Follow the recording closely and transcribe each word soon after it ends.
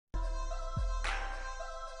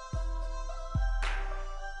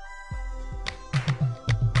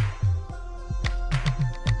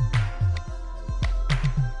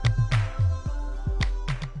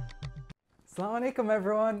Assalamu alaikum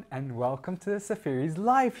everyone and welcome to the Safeeries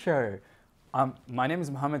live show. My name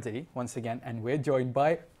is Muhammad once again and we're joined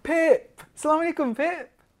by Pip. Assalamu alaikum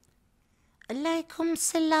Pip. Alaikum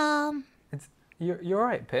salam. You're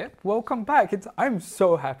right Pip. Welcome back. I'm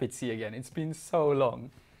so happy to see you again. It's been so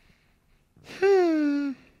long.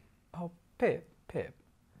 Oh Pip.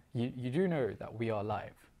 You do know that we are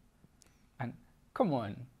live. And come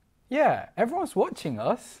on. Yeah, everyone's watching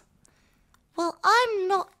us. Well, I'm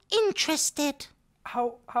not interested.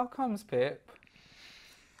 How comes Pip?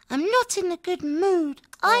 I'm not in a good mood.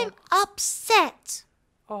 I'm upset.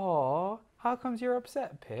 Oh, how comes you're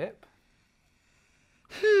upset, Pip?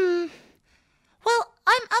 Well,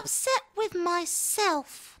 I'm upset with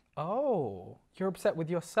myself. Oh, you're upset with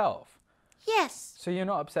yourself. Yes. So you're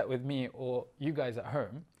not upset with me or you guys at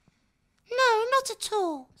home? No, not at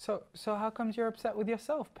all. So how comes you're upset with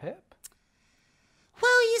yourself, Pip?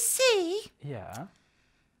 Well, you see, Yeah.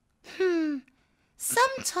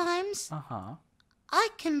 sometimes I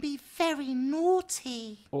can be very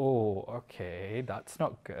naughty. Oh, okay, that's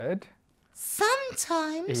not good.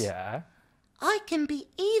 Sometimes Yeah. I can be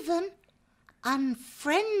even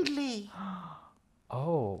unfriendly.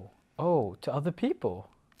 Oh, to other people.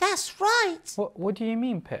 That's right. What do you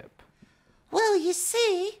mean, Pip? Well, you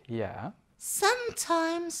see, Yeah.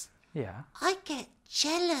 sometimes Yeah. I get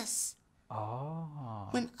jealous Oh.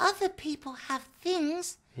 when other people have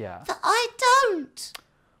things Yeah. that I don't.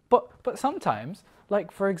 But sometimes,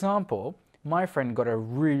 like for example, my friend got a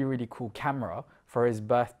really cool camera for his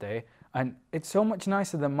birthday and it's so much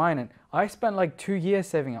nicer than mine, and I spent like 2 years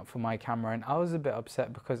saving up for my camera and I was a bit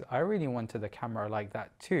upset because I really wanted a camera like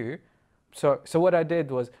that too. So what I did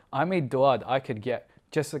was I made dua that I could get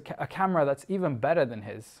just a camera that's even better than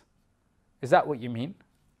his. Is that what you mean?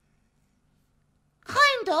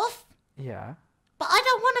 Kind of. Yeah. But I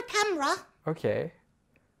don't want a camera. Okay.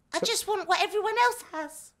 I just want what everyone else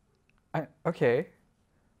has. Okay.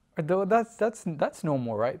 Though that's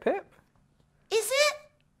normal, right, Pip? Is it?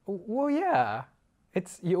 Well, yeah.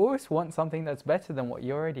 You always want something that's better than what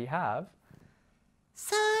you already have.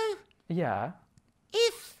 So, Yeah.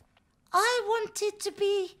 if I wanted to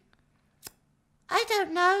be, I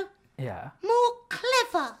don't know, Yeah. more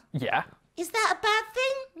clever, Yeah. is that a bad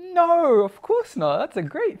thing? No, of course not. That's a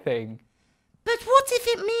great thing. But what if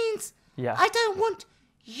it means Yeah. I don't want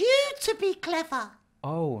you to be clever?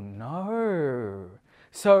 Oh, no.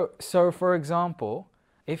 So for example,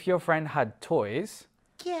 if your friend had toys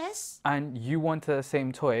Yes. and you wanted the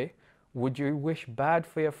same toy, would you wish bad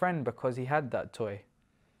for your friend because he had that toy?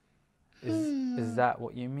 Is that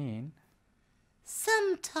what you mean?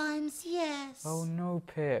 Sometimes, yes. Oh no,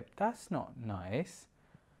 Pip, that's not nice.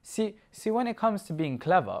 See, when it comes to being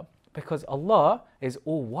clever, because Allah is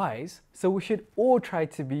all wise, so we should all try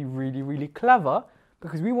to be really clever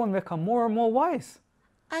because we want to become more and more wise.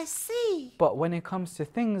 I see. But when it comes to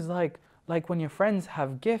things like when your friends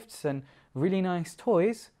have gifts and really nice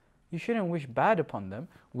toys, you shouldn't wish bad upon them.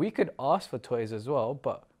 We could ask for toys as well,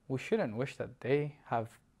 but we shouldn't wish that they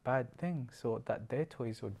have bad things or that their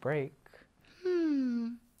toys would break.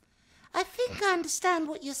 I think I understand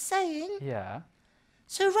what you're saying. Yeah.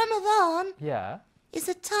 So Ramadan Yeah. is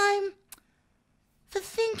a time for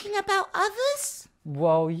thinking about others?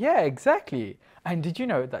 Well, yeah, exactly. And did you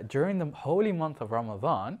know that during the holy month of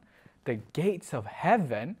Ramadan, the gates of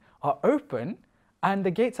heaven are open and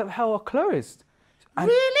the gates of hell are closed? And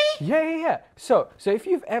Really? Yeah. So if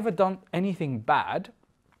you've ever done anything bad,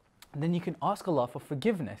 then you can ask Allah for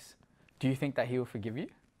forgiveness. Do you think that He will forgive you?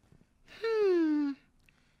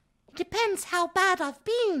 Depends how bad I've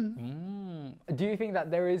been. Do you think that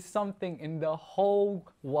there is something in the whole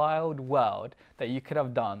wild world that you could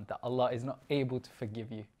have done that Allah is not able to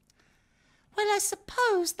forgive you? Well, I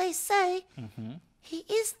suppose they say He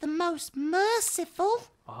is the most merciful.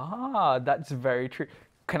 Ah, that's very true.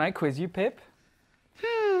 Can I quiz you, Pip?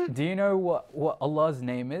 Do you know what Allah's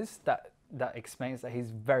name is that explains that He's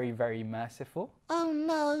very merciful? Oh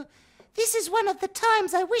no, this is one of the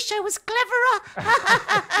times I wish I was cleverer.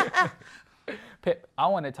 Pip, I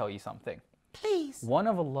want to tell you something. Please. One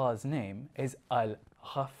of Allah's name is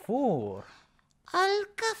Al-Ghafoor.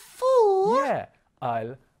 Al-Ghafoor? Yeah,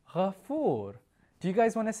 Al-Ghafoor. Do you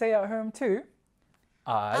guys want to say it at home too?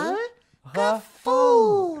 Al-Ghafoor.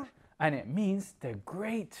 And it means the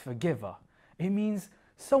great forgiver. It means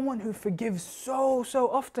someone who forgives so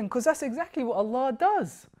often, because that's exactly what Allah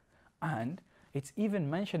does. And it's even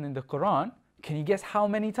mentioned in the Quran. Can you guess how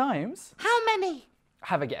many times? How many?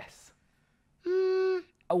 Have a guess.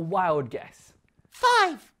 A wild guess.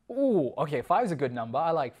 5. Ooh, okay, 5 is a good number.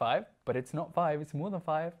 I like 5, but it's not 5. It's more than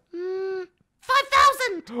 5. 5,000.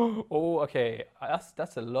 1,000. Oh, okay.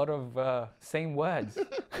 That's a lot of same words.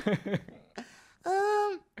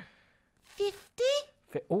 50.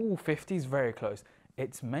 Oh, 50 is very close.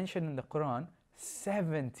 It's mentioned in the Quran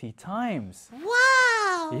 70 times.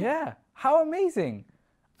 Wow. Yeah, how amazing.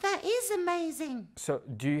 That is amazing. So,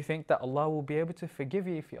 do you think that Allah will be able to forgive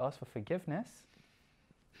you if you ask for forgiveness?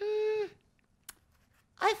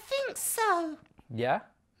 I think so. Yeah?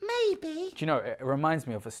 Maybe. Do you know, it reminds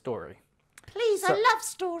me of a story. Please, So- I love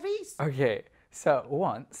stories. Okay, so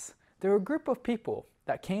once there were a group of people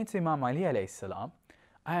that came to Imam Ali alayhi salam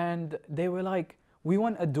and they were like, we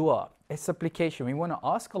want a dua, a supplication. We want to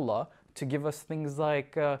ask Allah to give us things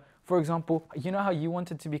like, for example, you know how you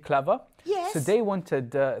wanted to be clever? Yes. So they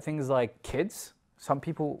wanted things like kids. Some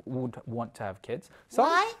people would want to have kids. Some,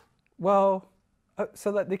 Why? Well,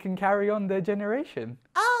 so that they can carry on their generation.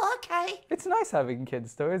 Oh, okay. It's nice having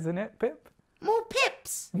kids though, isn't it, Pip? More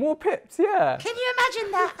pips. More pips, yeah. Can you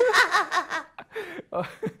imagine that?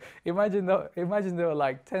 Imagine there were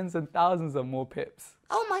like tens and thousands of more pips.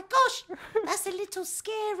 Oh my gosh, that's a little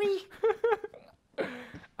scary.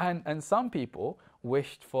 And some people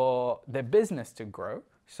wished for their business to grow.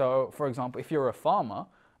 So, for example, if you're a farmer,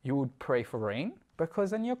 you would pray for rain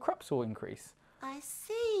because then your crops will increase. I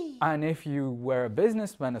see. And if you were a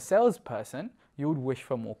businessman, a salesperson, you would wish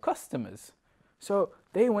for more customers. So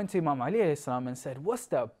they went to Imam Ali alayhi salam and said, what's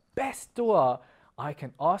the best dua I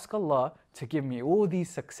can ask Allah to give me all these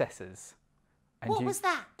successes? And What was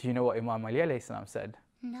that? Do you know what Imam Ali alayhi salam said?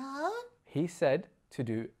 No. He said to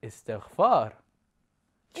do istighfar.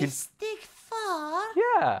 Istighfar?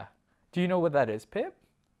 Yeah. Do you know what that is, Pip?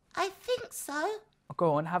 I think so.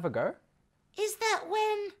 Go on, have a go. Is that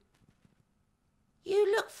when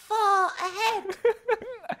you look far ahead?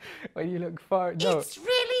 When you look far, no. It's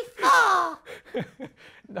really far.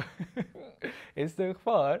 No.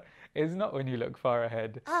 Istighfar is not when you look far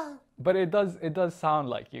ahead. Oh, But it does sound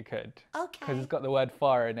like you could. Because okay. it's got the word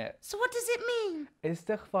far in it. So what does it mean?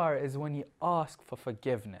 Istighfar is when you ask for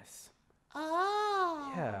forgiveness.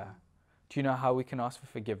 Oh. Yeah. Do you know how we can ask for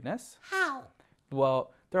forgiveness? How?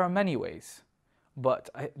 Well, there are many ways. But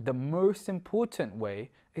the most important way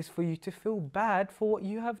is for you to feel bad for what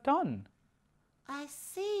you have done. I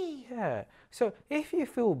see. Yeah. So if you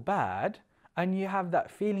feel bad and you have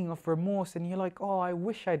that feeling of remorse and you're like, oh, I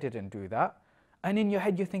wish I didn't do that. And in your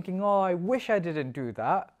head you're thinking, oh, I wish I didn't do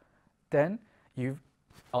that. Then you've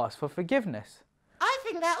asked for forgiveness. I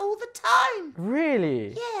think that all the time.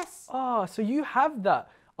 Really? Yes. Oh, so you have that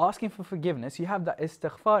asking for forgiveness. You have that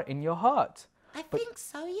istighfar in your heart. I think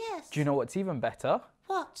so, yes. Do you know what's even better?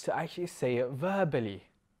 What? To actually say it verbally.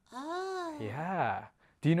 Oh. Yeah.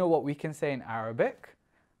 Do you know what we can say in Arabic?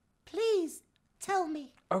 Please tell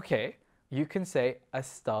me. Okay, you can say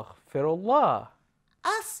astaghfirullah.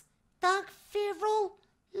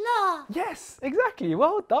 Astaghfirullah. Yes, exactly.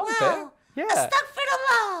 Well done, Wow. Pip. Yeah.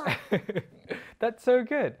 Astaghfirullah. That's so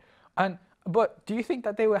good. But do you think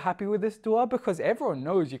that they were happy with this dua? Because everyone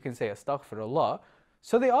knows you can say astaghfirullah.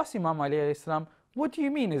 So they asked Imam Ali alayhi salam, what do you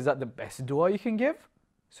mean? Is that the best dua you can give?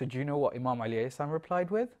 So do you know what Imam Ali alayhi salam replied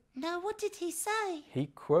with? No, what did he say? He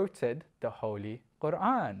quoted the Holy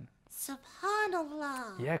Quran.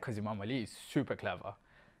 Subhanallah. Yeah, because Imam Ali is super clever.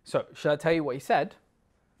 So shall I tell you what he said?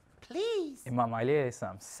 Please. Imam Ali alayhi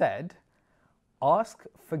salam said, ask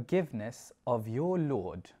forgiveness of your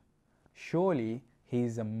Lord. Surely he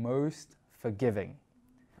is the most forgiving.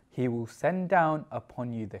 He will send down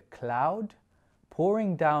upon you the cloud,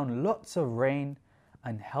 pouring down lots of rain,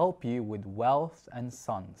 and help you with wealth and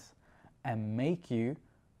sons, and make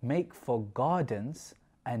for gardens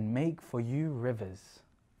and make for you rivers.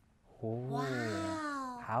 Oh,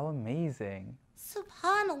 Wow. how amazing.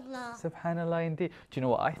 Subhanallah. Subhanallah indeed. Do you know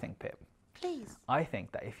what I think, Pip? Please. I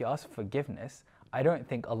think that if you ask for forgiveness, I don't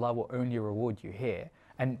think Allah will only reward you here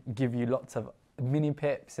and give you lots of mini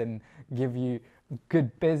pips and give you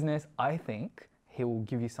good business. I think He will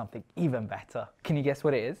give you something even better. Can you guess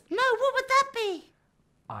what it is? No, what would that be?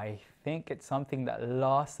 I think it's something that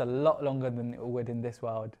lasts a lot longer than it would in this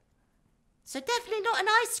world. So definitely not an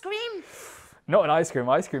ice cream. Not an ice cream.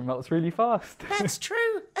 Ice cream melts really fast. That's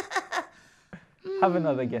true. Have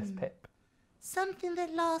another guess, Pip. Something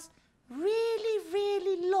that lasts really,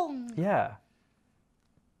 really long. Yeah.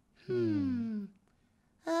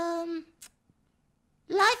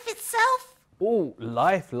 Life itself? Oh,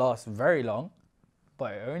 life lasts very long,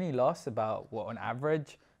 but it only lasts about, what, on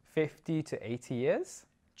average, 50 to 80 years?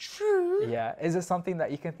 True. Yeah. Is there something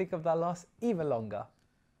that you can think of that lasts even longer?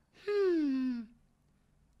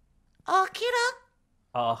 Akhirah?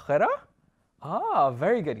 Akhirah? Ah,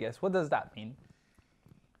 very good guess. What does that mean?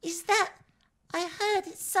 Is that I heard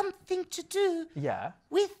it's something to do Yeah.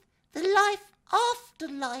 with the life after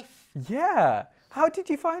life. Yeah. How did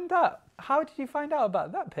you find out? How did you find out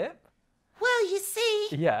about that, Pip? Well, you see,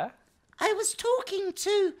 Yeah. I was talking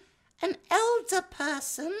to an elder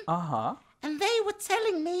person, Uh-huh. and they were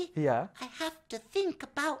telling me Yeah. I have to think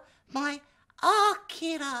about my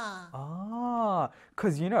Akira. Ah,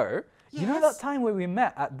 because you know that Yes. time where we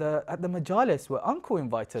met at the Majalis where Uncle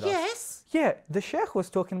invited us? Yes, Yeah, the Sheikh was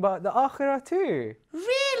talking about the Akhirah too.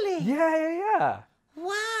 really? Yeah.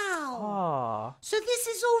 Wow. Ah, So this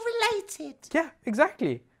is all related. yeah,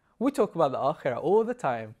 exactly. We talk about the Akhirah all the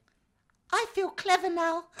time. I feel clever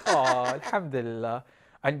now. Oh, Alhamdulillah.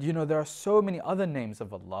 And you know, there are so many other names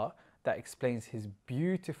of Allah that explains His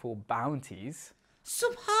beautiful bounties.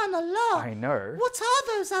 Subhanallah. I know. What are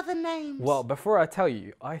those other names? Well, before I tell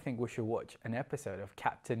you, I think we should watch an episode of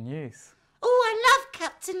Captain News. Oh, I love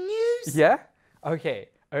Captain News. Yeah? Okay,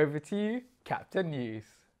 over to you, Captain News.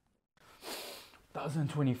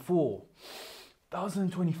 1024,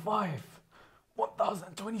 1025,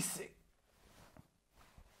 1026.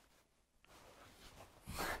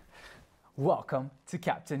 Welcome to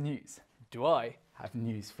Captain News. Do I have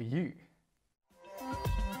news for you?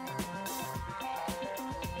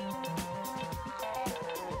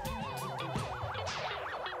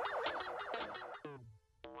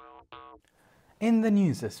 In the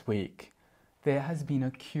news this week, there has been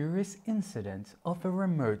a curious incident of a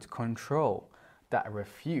remote control that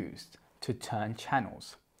refused to turn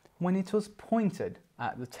channels when it was pointed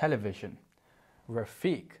at the television.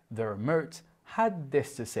 Rafiq, the remote, had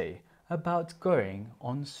this to say about going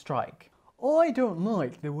on strike. I don't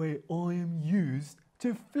like the way I am used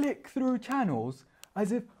to flick through channels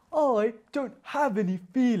as if I don't have any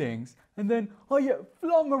feelings, and then I get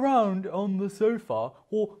flung around on the sofa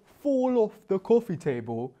or fall off the coffee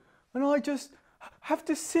table, and I just have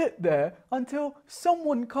to sit there until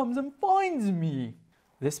someone comes and finds me.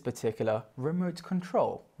 This particular remote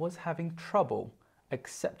control was having trouble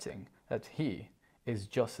accepting that he is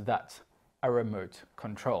just that, a remote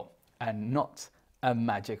control, and not a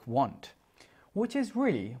magic wand, which is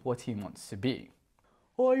really what he wants to be.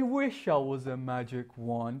 I wish I was a magic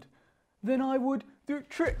wand. Then I would do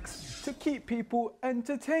tricks to keep people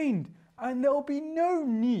entertained, and there'll be no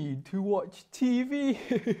need to watch TV.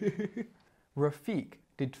 Rafiq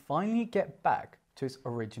did finally get back to his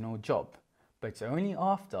original job, but only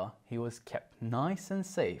after he was kept nice and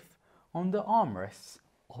safe on the armrests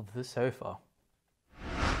of the sofa.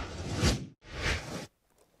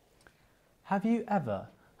 Have you ever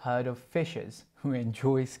heard of fishers who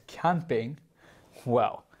enjoys camping?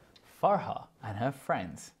 Well, Farha and her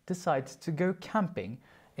friends decided to go camping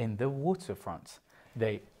in the waterfront.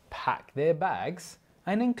 They packed their bags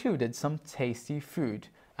and included some tasty food,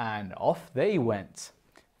 and off they went.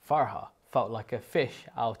 Farha felt like a fish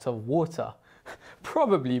out of water,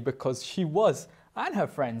 probably because she was, and her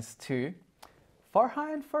friends too.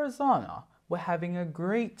 Farha and Farzana were having a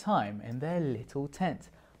great time in their little tent,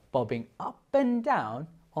 bobbing up and down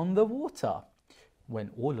on the water, when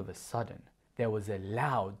all of a sudden there was a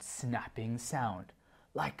loud snapping sound,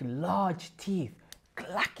 like large teeth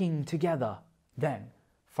clacking together. Then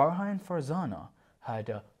Farha and Farzana heard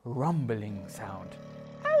a rumbling sound.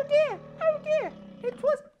 Oh dear, it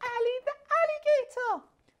was Ali the alligator!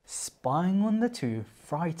 Spying on the two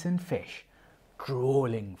frightened fish,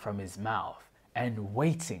 crawling from his mouth and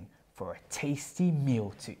waiting for a tasty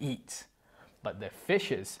meal to eat. But the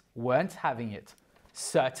fishes weren't having it.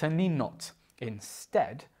 Certainly not.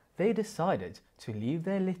 Instead, they decided to leave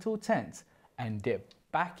their little tent and dip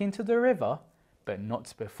back into the river, but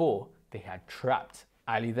not before they had trapped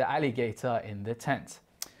Ali the alligator in the tent.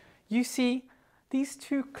 You see, these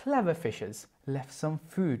two clever fishers left some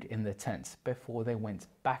food in the tent before they went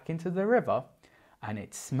back into the river, and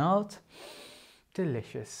it smelled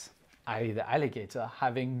delicious. Ali the alligator,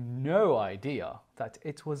 having no idea that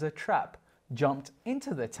it was a trap, jumped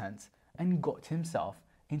into the tent and got himself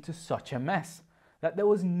into such a mess that there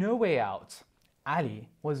was no way out. Ali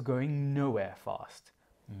was going nowhere fast.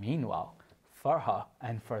 Meanwhile, Farha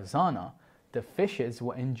and Farzana, the fishes,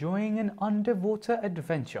 were enjoying an underwater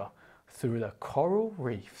adventure through the coral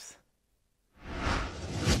reefs.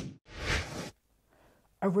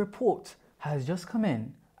 A report has just come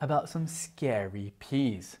in about some scary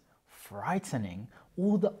peas, frightening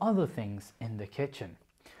all the other things in the kitchen.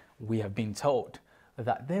 We have been told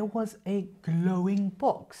that there was a glowing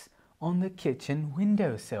box on the kitchen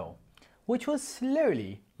windowsill, which was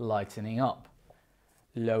slowly lightening up.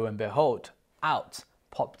 Lo and behold, out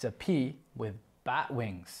popped a pea with bat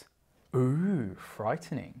wings. Ooh,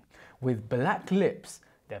 frightening. With black lips,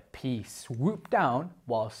 the pea swooped down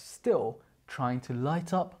while still trying to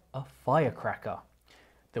light up a firecracker.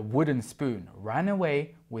 The wooden spoon ran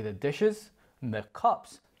away with the dishes, and the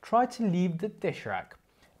cups tried to leave the dish rack,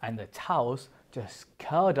 and the towels just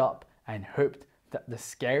curled up and hoped that the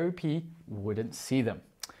scary pea wouldn't see them.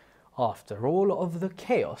 After all of the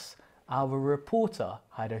chaos, our reporter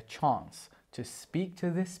had a chance to speak to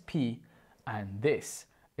this pea, and this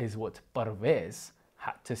is what Parvez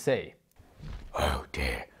had to say. Oh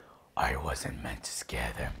dear, I wasn't meant to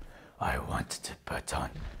scare them. I wanted to put on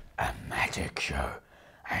a magic show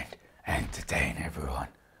and entertain everyone.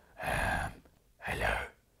 Hello,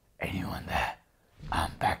 anyone there? I'm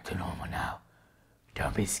back to normal now.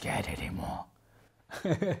 Don't be scared anymore.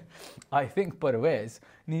 I think Parvez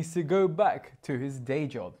needs to go back to his day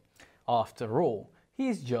job. After all,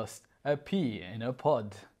 he's just a pea in a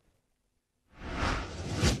pod.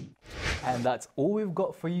 And that's all we've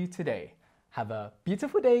got for you today. Have a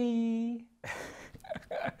beautiful day.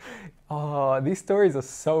 Oh, these stories are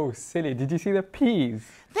so silly. Did you see the peas?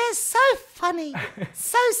 They're so funny,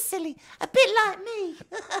 so silly, a bit like me.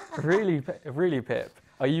 Really, Pip.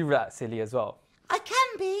 Are you that silly as well? I can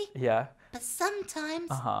be, Yeah. but sometimes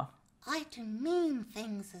I do mean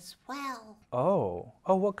things as well. Oh,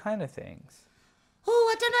 what kind of things?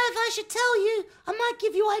 Oh, I don't know if I should tell you. I might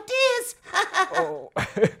give you ideas. Oh,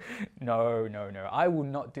 no. I will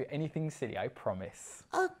not do anything silly, I promise.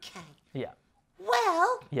 Okay. Yeah.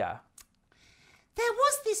 Well, Yeah. there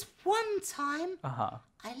was this one time Uh-huh.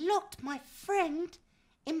 I locked my friend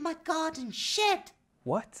in my garden shed.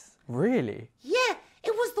 What? Really? Yeah,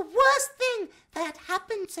 it was the worst thing that had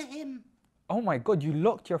happened to him. Oh my God, you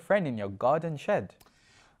locked your friend in your garden shed?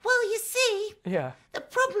 Well, you see, Yeah. the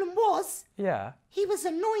problem was Yeah. he was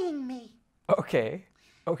annoying me. Okay.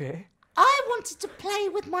 I wanted to play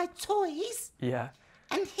with my toys, Yeah.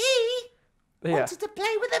 and he wanted to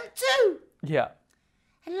play with them too. Yeah.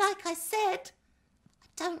 And like I said, I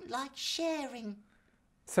don't like sharing.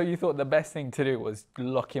 So you thought the best thing to do was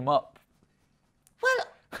lock him up? Well,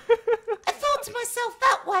 I thought to myself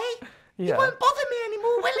that way, he Yeah. won't bother me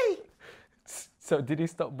anymore, will he? So did he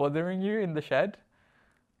stop bothering you in the shed?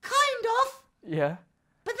 Kind of. Yeah.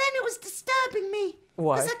 But then it was disturbing me.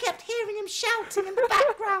 Why? Because I kept hearing him shouting in the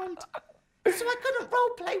background. So I couldn't role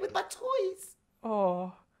play with my toys.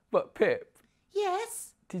 Oh, but Pip,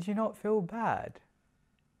 Yes, did you not feel bad?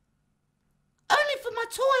 only for my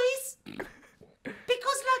toys.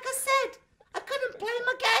 Because like I said, I couldn't play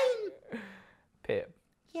my game. Pip,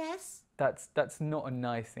 Yes, that's not a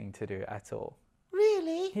nice thing to do at all.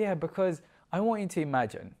 really? Yeah, because I want you to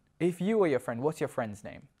imagine, if you or your friend, what's your friend's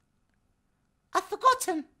name? I've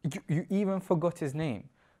forgotten. You even forgot his name.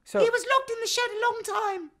 So, He was locked in the shed a long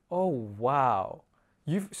time. oh wow.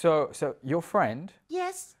 So your friend,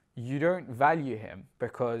 Yes, you don't value him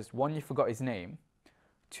because one, you forgot his name,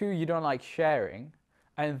 two, you don't like sharing,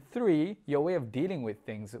 and three, your way of dealing with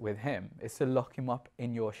things with him is to lock him up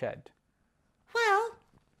in your shed. well,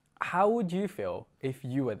 How would you feel if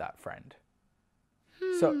you were that friend?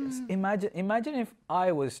 So imagine if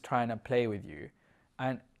I was trying to play with you,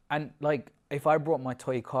 and like if I brought my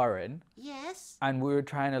toy car in yes, and we were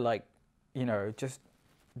trying to like, just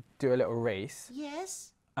do a little race,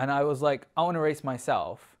 yes, and I was like, I want to race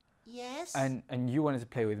myself, yes, and you wanted to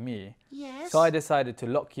play with me, yes. so I decided to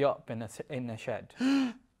lock you up in a shed.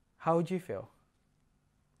 How would you feel?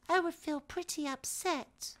 I would feel pretty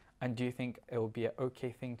upset. And do you think it would be an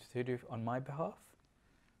okay thing to do on my behalf?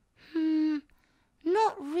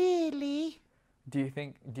 Not really. Do you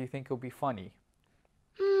think it would be funny?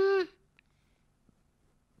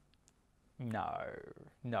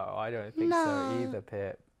 No, I don't think so No. either,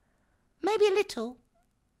 Pip. Maybe a little.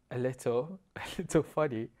 A little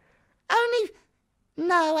funny. Only.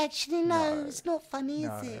 No, actually, no. No. It's not funny,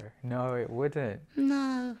 is it? No, it wouldn't.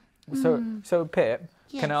 No. So Pip,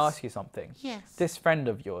 can I Yes. ask you something? Yes. This friend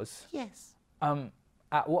of yours, Yes.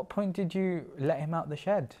 at what point did you let him out the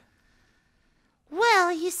shed?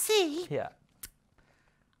 Well, you see, Yeah,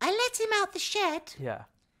 I let him out the shed yeah,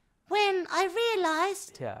 when I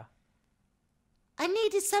realised yeah. I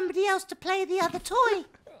needed somebody else to play the other toy.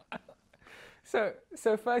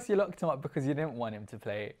 So first you locked him up because you didn't want him to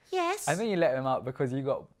play, Yes. and then you let him out because you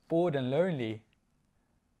got bored and lonely.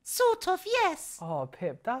 Sort of, yes. Oh,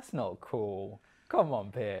 Pip, that's not cool. Come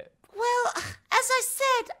on, Pip. Well, as I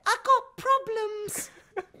said, I got problems.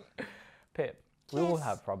 Pip, we all Yes.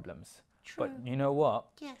 have problems. True. But you know what?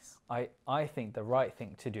 Yes. I think the right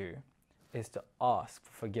thing to do is to ask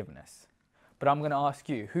for forgiveness. But I'm going to ask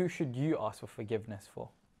you, who should you ask for forgiveness for?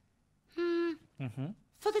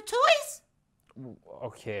 For the toys?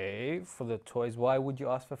 Okay, for the toys. Why would you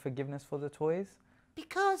ask for forgiveness for the toys?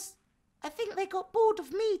 Because I think they got bored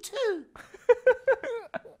of me too.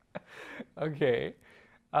 Okay.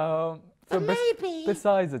 But maybe,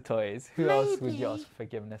 besides the toys, who else would you maybe- ask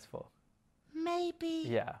forgiveness for? maybe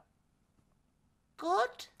Yeah. God?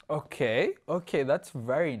 Okay. Okay, that's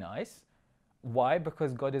very nice. Why?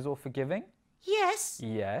 Because God is all forgiving? Yes,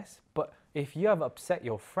 Yes. But if you have upset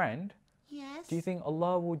your friend, yes. do you think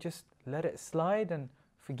Allah will just let it slide and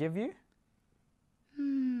forgive you?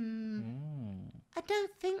 I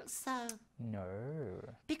don't think so. No.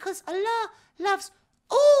 Because Allah loves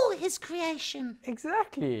all his creation.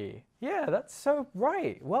 Exactly. Yeah, that's so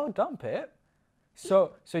right. Well done, Pip.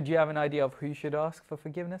 So do you have an idea of who you should ask for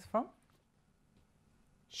forgiveness from?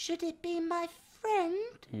 Should it be my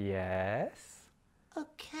friend? Yes.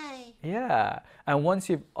 Okay. Yeah. And once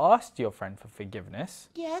you've asked your friend for forgiveness,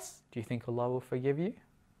 Yes, do you think Allah will forgive you?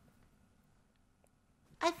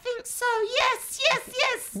 I think so. Yes, yes,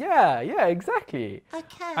 yes. Yeah, exactly.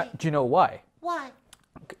 Okay. Do you know why? Why?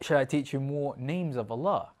 Should I teach you more names of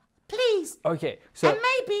Allah? Please. Okay, so And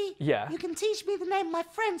maybe yeah. you can teach me the name of my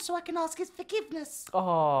friend so I can ask his forgiveness.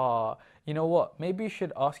 oh, you know what? Maybe you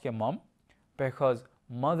should ask your mom, because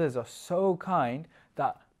mothers are so kind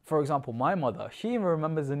that, for example, my mother, she even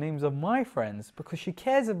remembers the names of my friends because she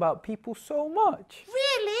cares about people so much.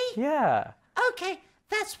 Really? Yeah. Okay,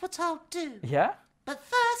 that's what I'll do. Yeah? But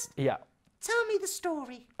first, Yeah. tell me the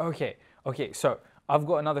story. Okay. So I've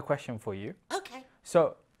got another question for you. Okay.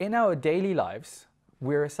 So in our daily lives,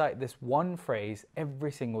 we recite this one phrase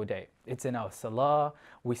every single day. It's in our salah.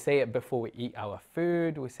 We say it before we eat our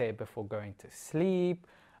food. We say it before going to sleep.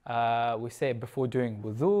 We say it before doing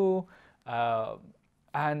wudu.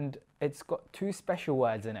 And it's got two special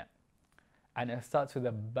words in it. And it starts with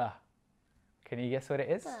a ba. Can you guess what it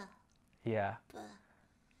is? Ba, Yeah. ba.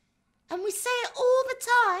 And we say it all the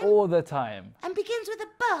time All the time. and begins with a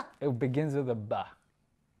ba. It begins with a ba.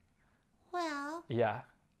 Well, Yeah.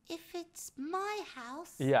 if it's my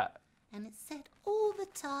house Yeah. and it's said all the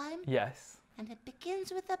time Yes. and it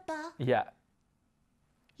begins with a ba, Yeah.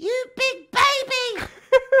 you big baby!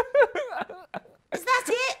 Is that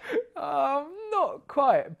it? Not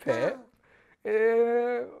quite, Pip.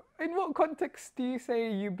 No. In what context do you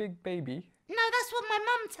say you big baby? No, that's what my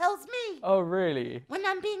mum tells me Oh, really? when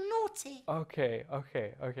I'm being naughty. Okay.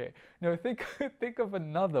 No, think of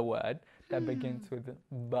another word that begins with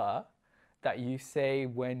ba that you say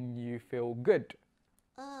when you feel good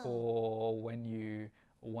Oh. or when you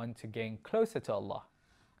want to gain closer to Allah.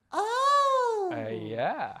 Oh.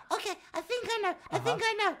 Yeah. Okay, I think I know. I think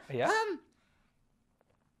I know. Yeah.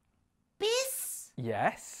 Bis,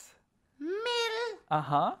 Yes. mil,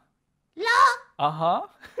 Uh-huh. la, Uh-huh.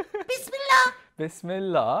 bismillah.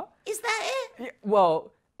 Bismillah. Is that it? Yeah,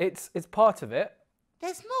 well, it's part of it.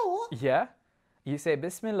 There's more. Yeah. You say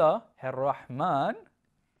Bismillah ar-Rahman.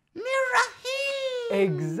 Nirrahim.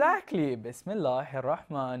 Exactly. Bismillah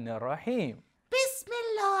ar-Rahman ar-Rahim.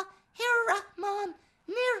 Bismillah, Rahman,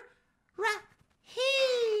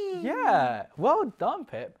 Nirrahim. Yeah. Well done,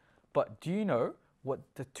 Pip. But do you know what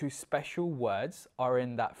the two special words are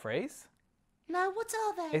in that phrase? No, what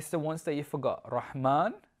are they? It's the ones that you forgot.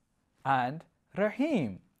 Rahman and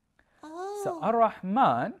Rahim. Oh. So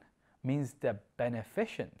ar-Rahman means the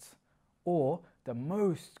beneficent or the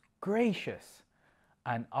most gracious.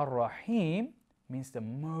 And ar-Rahim means the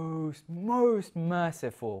most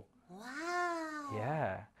merciful. Wow.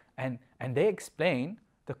 Yeah. And they explain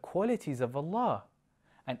the qualities of Allah.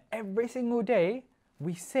 And every single day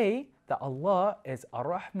we say that Allah is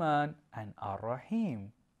ar-Rahman and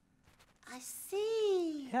ar-Rahim. I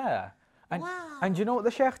see. Yeah. And Wow. and you know what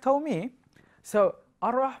the Sheikh told me? So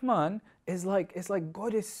ar-Rahman is like, it's like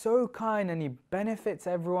God is so kind and he benefits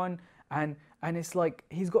everyone, and it's like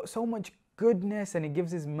he's got so much goodness and he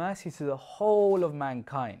gives his mercy to the whole of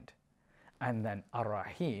mankind. And then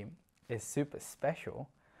ar-Rahim is super special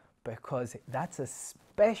because that's a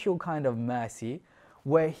special kind of mercy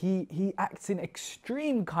where he acts in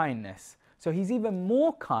extreme kindness. So he's even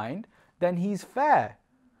more kind than he's fair.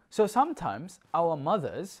 So sometimes our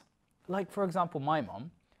mothers, like for example my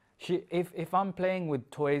mom, if I'm playing with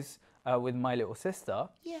toys with my little sister,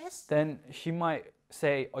 Yes. then she might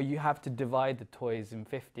say, oh, you have to divide the toys in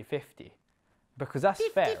 50-50. Because that's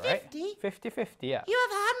fair, right? 50-50? 50-50, yeah. You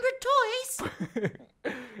have 100 toys.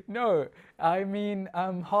 No, I mean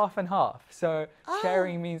half and half. So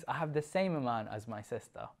sharing means I have the same amount as my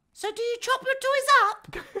sister. So do you chop your toys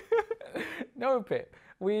up? No, Pip.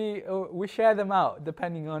 We share them out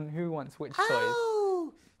depending on who wants which toys.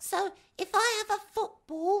 Oh, so if I have a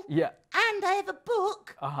football Yeah. and I have a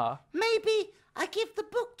book, Uh-huh. maybe I give the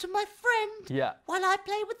book to my friend Yeah. while I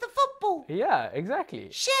play with the football. Yeah, exactly.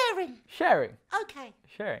 Sharing. Sharing. Okay.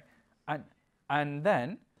 Sharing. And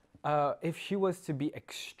then if she was to be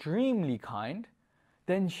extremely kind,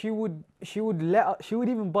 then she would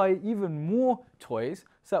even buy even more toys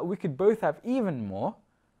so that we could both have even more.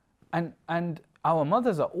 And our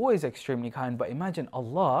mothers are always extremely kind, but imagine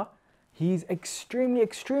Allah, He's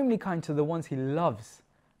extremely kind to the ones He loves.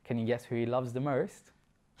 Can you guess who He loves the most?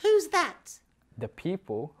 Who's that? The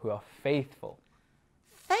people who are faithful.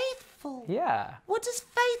 Faithful? Yeah. What does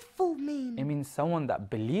faithful mean? It means someone that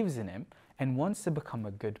believes in Him and wants to become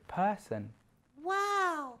a good person.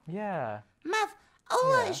 Wow. Yeah. Mav,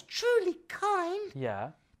 Allah Yeah. is truly kind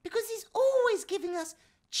Yeah. because He's always giving us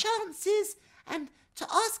chances and to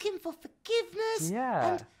ask Him for forgiveness.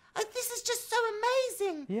 Yeah. And this is just so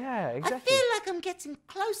amazing. Yeah, exactly. I feel like I'm getting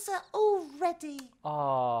closer already.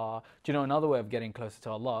 Ah, do you know another way of getting closer to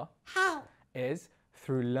Allah How? is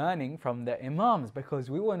through learning from the Imams, because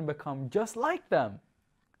we want to become just like them.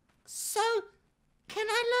 So, can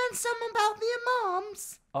I learn some about the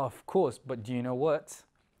Imams? Of course, but do you know what?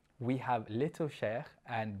 We have little Sheikh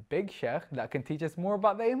and big Sheikh that can teach us more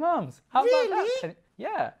about the Imams. How about that? Really?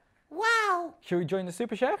 Yeah. Wow. Should we join the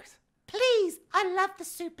Super Sheikhs? Please, I love the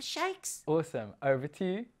Super Sheikhs. Awesome. Over to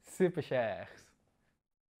you, Super Sheikhs.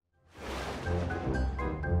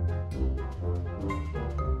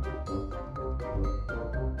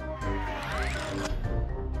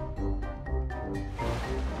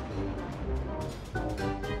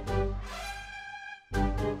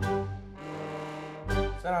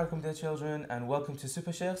 Assalamu alaikum, dear children, and welcome to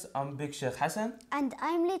Super Sheikhs. I'm Big Sheikh Hassan. And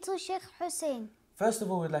I'm Little Sheikh Hussein. First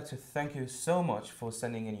of all, we'd like to thank you so much for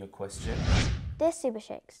sending in your question. Dear Super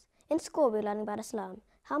Sheikhs, in school we're learning about Islam.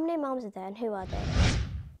 How many Imams are there and who are they?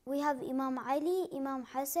 We have Imam Ali, Imam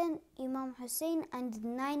Hassan, Imam Hussein, and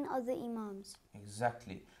 9 other Imams.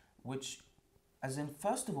 Exactly. Which, as in,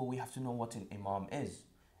 first of all, we have to know what an Imam is.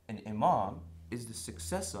 An Imam is the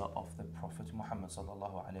successor of the Prophet Muhammad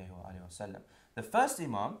sallallahu alaihi wasallam. The first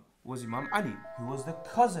Imam was Imam Ali, who was the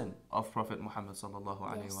cousin of Prophet Muhammad sallallahu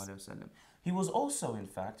alaihi wasallam. He was also, in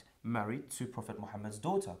fact, married to Prophet Muhammad's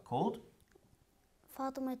daughter called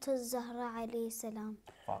Fatima Zahra alayhi salam.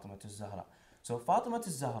 Fatima Zahra. So Fatima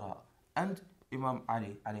Zahra and Imam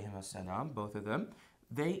Ali alayhi salam, both of them,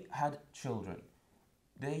 they had children.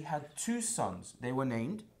 They had 2 sons. They were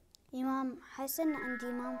named Imam Hassan and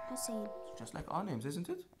Imam Hussein. just like our names, isn't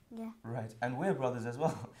it? Yeah. Right, and we're brothers as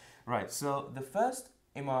well. Right, so the first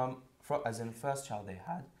Imam, as in the first child they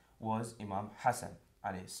had, was Imam Hassan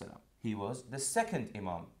alayhi salam. He was the second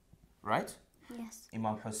Imam, right? Yes.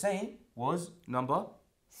 Imam Hussein was number,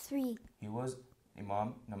 3. he was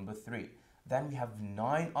Imam number 3. Then we have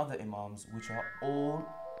 9 other Imams, which are all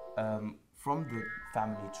from the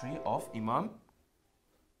family tree of Imam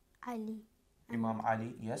Ali.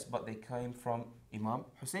 Ali, yes, but they came from Imam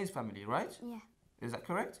Hussein's family, right? Yeah. Is that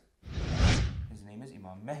correct? His name is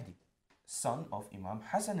Imam Mahdi, son of Imam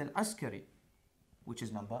Hassan al-Askari, which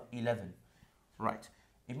is number 11. Right.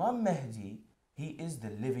 Imam Mahdi, he is the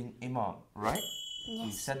living Imam, right? Yes.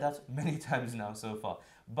 We've said that many times now so far.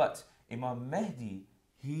 But Imam Mahdi,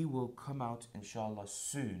 he will come out inshallah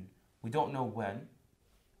soon. We don't know when,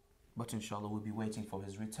 but inshallah we'll be waiting for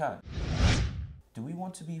his return. Do we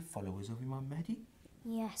want to be followers of Imam Mahdi?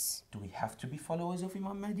 Yes. Do we have to be followers of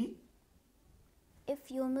Imam Mahdi?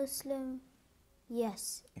 If you're Muslim,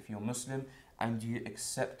 yes. If you're Muslim and you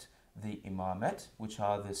accept the Imamate, which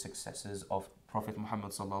are the successors of Prophet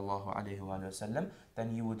Muhammad sallallahu alaihi wasallam,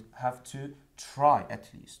 then you would have to try at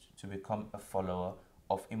least to become a follower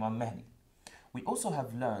of Imam Mahdi. We also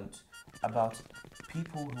have learned about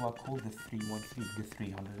people who are called the 313, the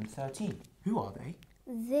 313. Who are they?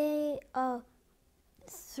 They are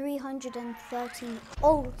 313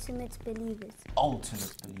 ultimate believers.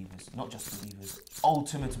 Ultimate believers, not just believers,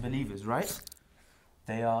 ultimate believers, right?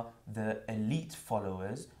 They are the elite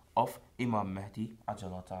followers of Imam Mahdi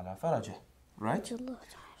Ajallah Ta'ala Farajah, right?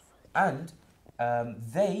 And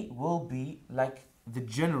they will be like the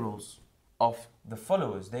generals of the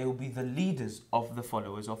followers. They will be the leaders of the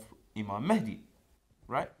followers of Imam Mahdi,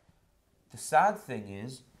 right? The sad thing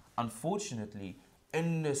is, unfortunately,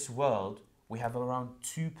 in this world, we have around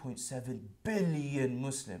 2.7 billion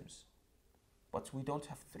Muslims. But we don't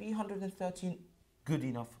have 313 good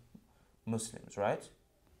enough Muslims, right?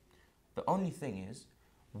 The only thing is,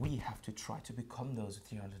 we have to try to become those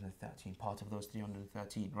 313, part of those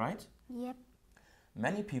 313, right? Yep.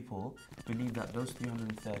 Many people believe that those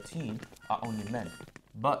 313 are only men.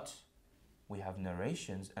 But we have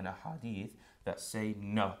narrations and a hadith that say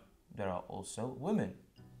no, there are also women,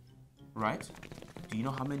 right? Do you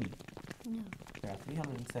know how many? No. There are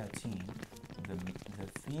 313.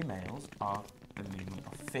 The females are a minimum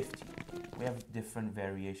of 50. We have different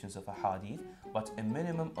variations of a hadith, but a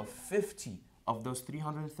minimum of 50 of those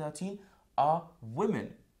 313 are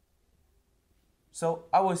women. So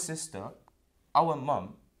our sister, our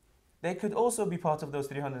mum, they could also be part of those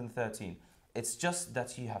 313. It's just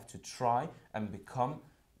that you have to try and become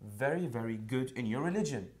very, very good in your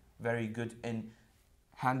religion, very good in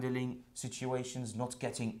handling situations, not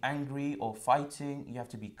getting angry or fighting. You have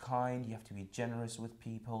to be kind, you have to be generous with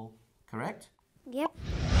people, correct? Yep.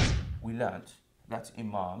 We learnt that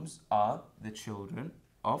imams are the children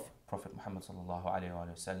of Prophet Muhammad sallallahu alaihi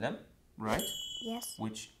wasallam, right? Yes.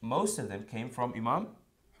 Which most of them came from Imam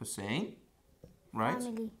Hussein, right?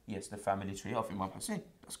 Family. Yes, the family tree of Imam Hussein.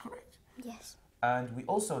 That's correct. Yes. And we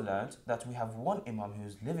also learnt that we have one Imam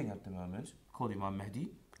who's living at the moment called Imam Mahdi.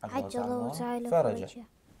 Ajjallahu ta'ala Farajah. farajah.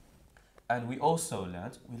 And we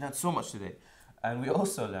learnt so much today. And we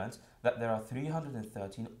also learnt that there are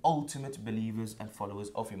 313 ultimate believers and followers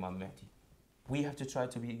of Imam Mahdi. We have to try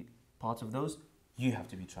to be part of those. You have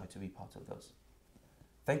to try to be part of those.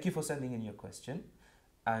 Thank you for sending in your question.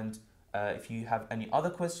 And if you have any other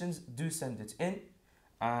questions, do send it in.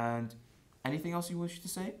 And anything else you wish to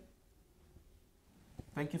say?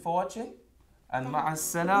 Thank you for watching. And ma'a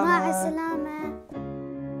salama.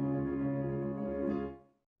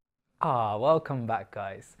 Ma'asalama. Welcome back,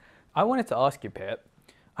 guys. I wanted to ask you, Pip,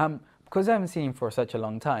 because I haven't seen you for such a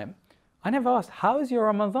long time, I never asked, how is your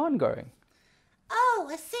Ramadan going? Oh,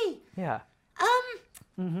 I see. Yeah.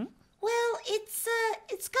 Well,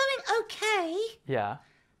 it's going okay, Yeah.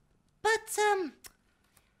 but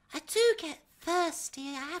I do get thirsty,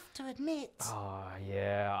 I have to admit. Oh,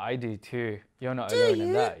 yeah, I do too. You're not Do alone in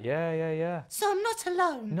you? that. Yeah. So I'm not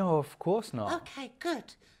alone. No, of course not. Okay,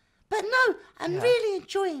 good. But no, I'm really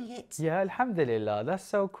enjoying it. Yeah, alhamdulillah, that's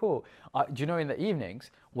so cool. Do you know, in the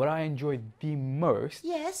evenings, what I enjoy the most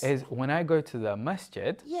Yes. is when I go to the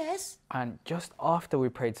masjid Yes. and just after we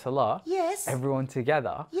prayed salah, Yes. everyone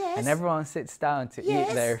together, Yes. and everyone sits down to Yes.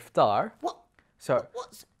 eat their iftar. What? So,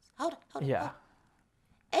 What's? Hold on. yeah,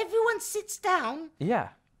 Everyone sits down yeah,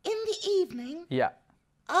 in the evening yeah,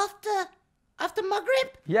 after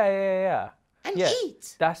Maghrib yeah. and Yeah,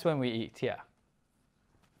 eat. that's when we eat, yeah.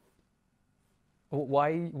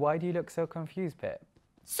 Why do you look so confused, Pip?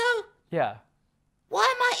 So Yeah. why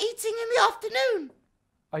am I eating in the afternoon?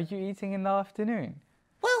 Are you eating in the afternoon?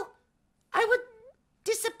 Well, I would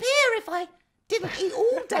disappear if I didn't eat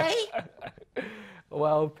all day.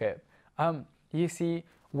 Well, Pip, you see,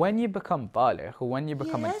 when you become baligh, or when you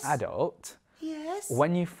become Yes. an adult, Yes.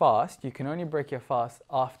 when you fast, you can only break your fast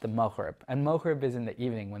after Maghrib. And Maghrib is in the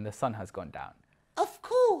evening when the sun has gone down. Of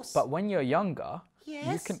course. But when you're younger,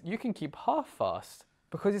 Yes. you can keep half fast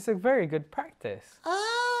because it's a very good practice.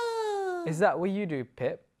 Oh. Is that what you do,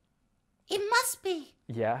 Pip? It must be.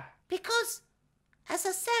 Yeah, Because, as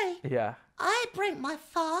I say, yeah, I break my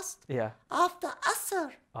fast yeah. after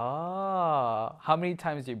Asr. How many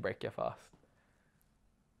times do you break your fast?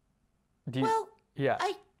 Do you, Well, yeah.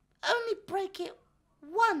 I only break it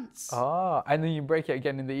once. And then you break it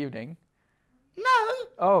again in the evening? No,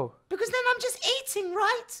 Oh, because then I'm just eating,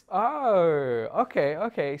 right?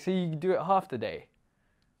 okay. So you do it half the day?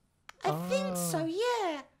 I think so,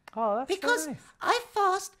 yeah. Oh, that's so Because nice. I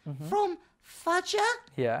fast from Fajr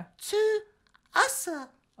Yeah. to Asr.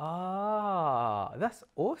 That's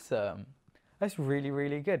awesome. That's really,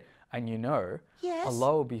 really good. And you know, Yes.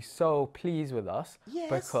 Allah will be so pleased with us Yes.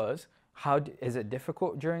 because is it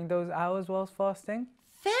difficult during those hours whilst fasting?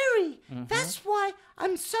 Very. That's why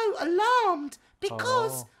I'm so alarmed.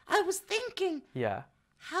 Because Oh. I was thinking, Yeah.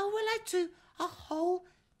 how will I do a whole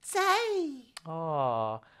day?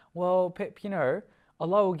 Well, Pip, you know,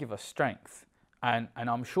 Allah will give us strength. And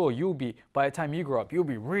I'm sure by the time you grow up, you'll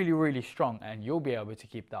be really, really strong and you'll be able to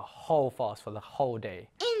keep the whole fast for the whole day.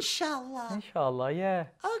 Inshallah. Inshallah, yeah.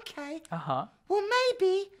 Okay. Uh-huh. Well,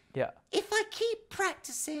 maybe Yeah. if I keep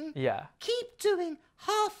practicing, Yeah. keep doing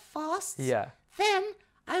half fasts, Yeah. then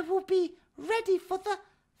I will be ready for the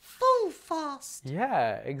full fast.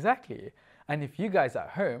 Yeah, exactly. And if you guys at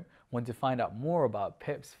home want to find out more about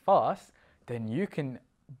Pip's fast, then you can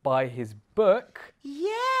buy his book,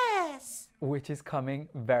 Yes. which is coming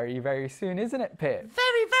very, very soon, isn't it, Pip?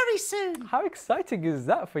 Very, very soon. How exciting is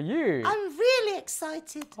that for you? I'm really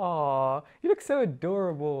excited. Aw, you look so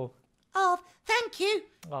adorable. Oh, thank you.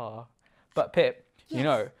 Aw. But Pip, you Yes.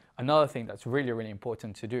 know, another thing that's really, really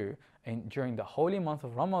important to do during the holy month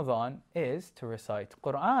of Ramadan is to recite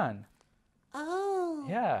Quran. Oh.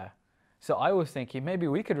 Yeah. So I was thinking maybe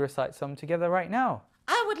we could recite some together right now.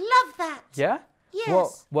 I would love that. Yeah?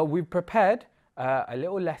 Yes. Well, we've prepared a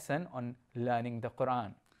little lesson on learning the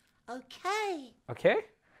Quran. Okay. Okay?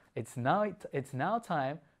 It's now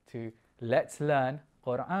time to Let's Learn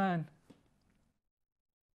Quran.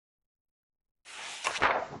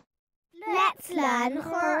 Let's learn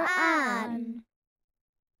Quran.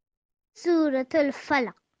 Surah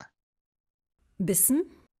Al-Falaq. بسم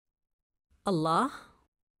الله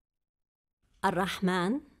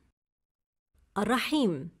الرحمن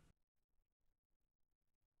الرحيم.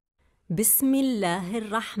 بسم الله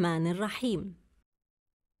الرحمن الرحيم.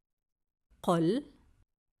 قل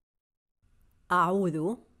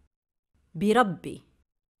أعوذ برب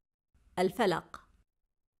الفلق.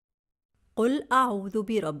 قل أعوذ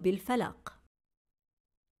برب الفلق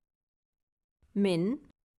من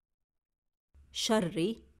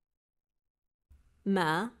شر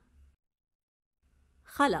ما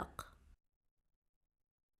خلق.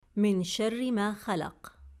 من شر ما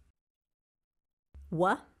خلق.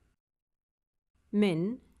 ومن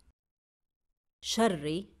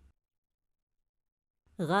شر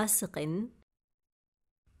غاسق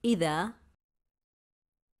إذا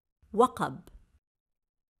وقب.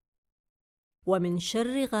 ومن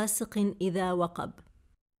شر غاسق إذا وقب.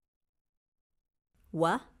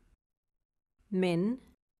 ومن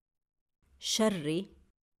شر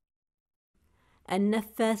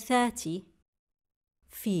النفاثات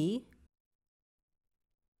في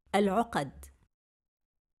العقد.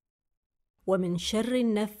 ومن شر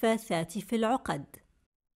النفاثات في العقد.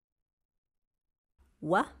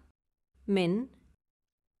 ومن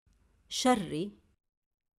شر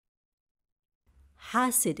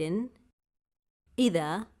حاسد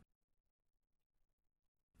إذا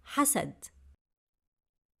حسد.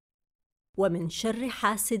 ومن شر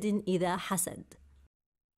حاسد إذا حسد.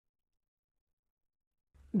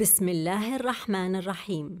 بسم الله الرحمن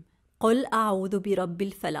الرحيم. قل أعوذ برب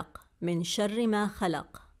الفلق من شر ما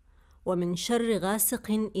خلق. ومن شر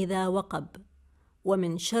غاسق إذا وقب.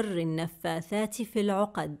 ومن شر النفاثات في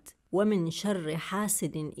العقد. ومن شر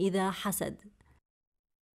حاسد إذا حسد.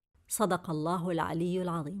 صدق الله العلي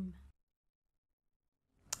العظيم.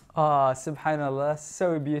 Ah, subhanallah,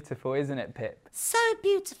 so beautiful, isn't it, Pip? So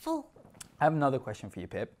beautiful. I have another question for you,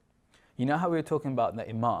 Pip. You know how we were talking about the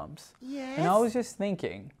imams? Yes. And I was just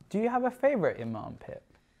thinking, do you have a favorite imam, Pip?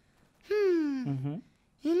 You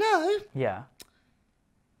know, Yeah.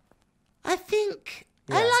 I think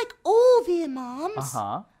Yeah. I like all the imams,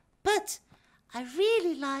 Uh-huh. but I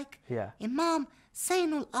really like Yeah. Imam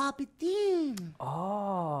Zainul Abidin.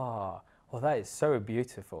 Oh, well, that is so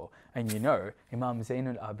beautiful. And you know, Imam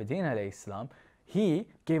Zainul Abidin alayhi salam, he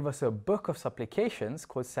gave us a book of supplications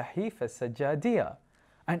called Sahifa Sajjadiyah.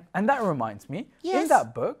 And that reminds me, in Yes.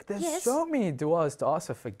 that book, there's Yes. so many du'as to ask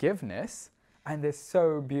for forgiveness, and they're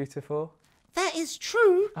so beautiful. That is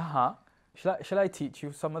true. Uh-huh. Shall I teach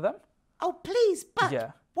you some of them? Oh, please, but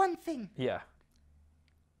Yeah. one thing. Yeah.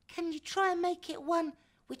 Can you try and make it one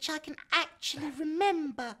which I can actually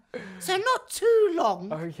remember? So not too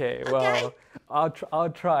long. Okay, Okay. well, I'll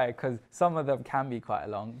try, because some of them can be quite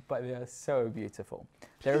long, but they are so beautiful.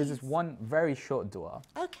 There is this Please. one very short dua.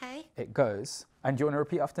 Okay. It goes, and do you want to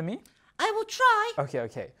repeat after me? I will try.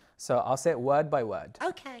 Okay. So I'll say it word by word.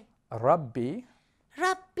 Okay. Rabbi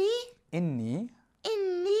Rabbi inni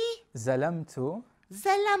inni zalamtu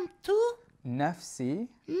zalamtu nafsi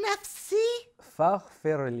nafsi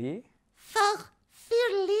faghfirli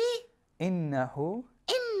faghfirli innahu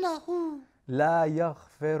innahu la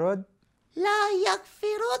yaghfirud la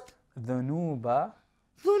yaghfirud dhunuba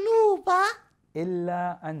dhunuba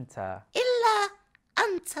illa anta. illa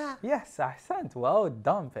anta. Yes, ahsant. Well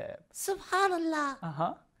done, Pip. Subhanallah.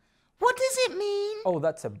 Uh-huh. What does it mean? Oh,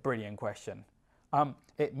 that's a brilliant question.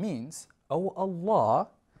 It means, oh Allah,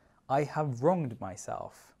 I have wronged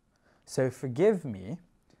myself, so forgive me.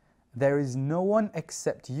 There is no one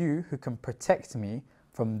except you who can protect me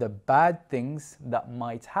from the bad things that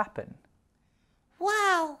might happen.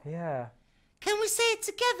 Wow. Yeah. Can we say it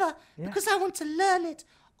together? Yeah. Because I want to learn it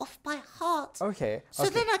off by heart. Okay. So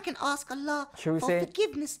then I can ask Allah Shall we for say it?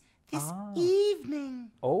 forgiveness this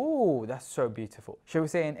evening. Oh, that's so beautiful. Shall we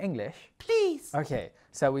say it in English? Please. Okay,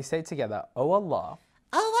 so we say together, oh Allah,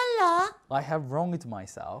 Oh Allah, I have wronged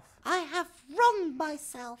myself, I have wronged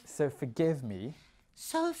myself. so forgive me.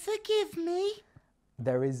 So forgive me.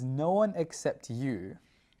 There is no one except you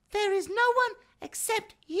There is no one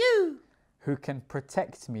except you who can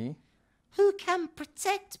protect me who can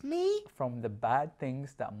protect me from the bad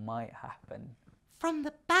things that might happen. from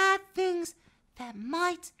the bad things that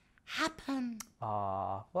might happen.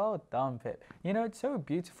 Ah, well done, Pip. You know, it's so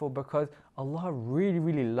beautiful because Allah really,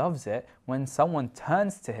 really loves it when someone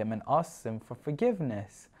turns to Him and asks Him for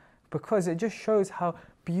forgiveness, because it just shows how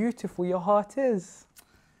beautiful your heart is.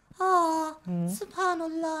 Ah,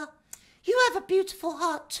 Subhanallah. You have a beautiful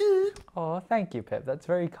heart too, Oh, thank you, Pip. That's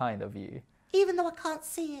very kind of you. even though I can't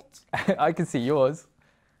see it. I can see yours.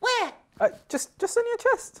 Where? Just on your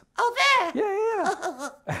chest. Oh, there!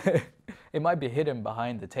 Yeah. It might be hidden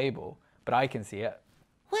behind the table, but I can see it.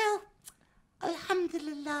 Well,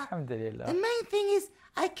 alhamdulillah. Alhamdulillah. The main thing is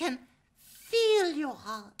I can feel your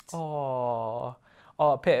heart.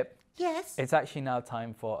 Oh, Pip. Yes? It's actually now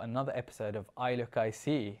time for another episode of I Look, I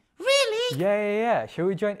See. Really? Yeah. Shall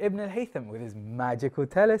we join Ibn al-Haytham with his magical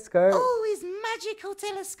telescope? Oh, his magical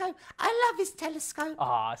telescope. I love his telescope.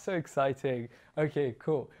 Ah, so exciting. Okay,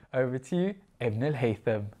 cool. Over to you, Ibn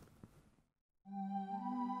al-Haytham.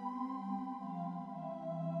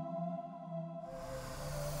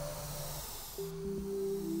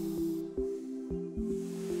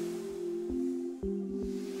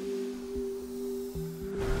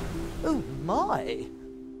 Oh my!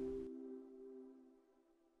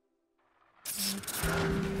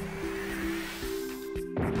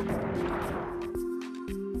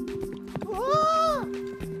 Ah!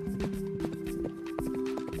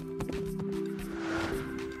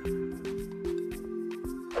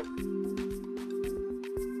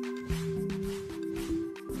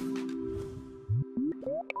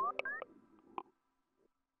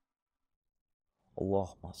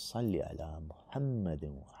 Allahumma salli ala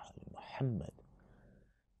Muhammadin wa ala Muhammad.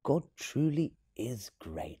 God truly is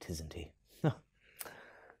great, isn't he?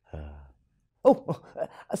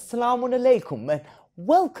 Assalamu alaikum and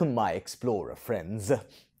welcome, my explorer friends.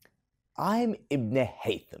 I'm Ibn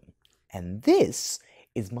Haytham and this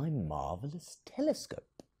is my marvelous telescope.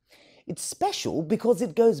 It's special because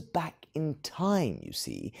it goes back in time, you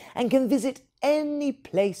see, and can visit any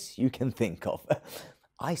place you can think of.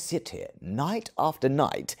 I sit here night after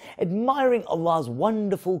night admiring Allah's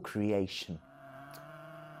wonderful creation.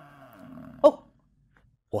 Oh,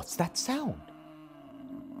 what's that sound?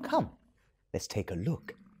 Come, let's take a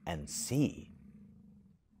look and see.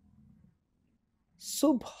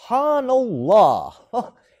 Subhanallah!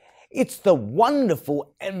 Oh, it's the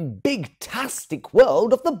wonderful and big-tastic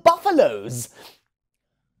world of the buffaloes.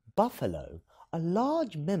 Buffalo are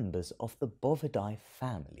large members of the Bovidae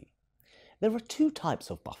family. There are two types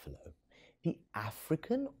of buffalo, the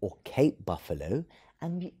African or Cape buffalo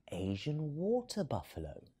and the Asian water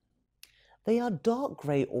buffalo. They are dark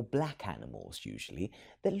grey or black animals usually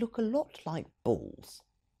that look a lot like bulls.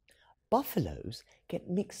 Buffaloes get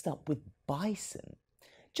mixed up with bison.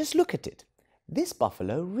 Just look at it. This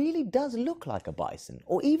buffalo really does look like a bison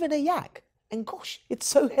or even a yak. And gosh, it's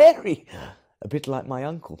so hairy. A bit like my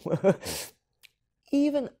uncle.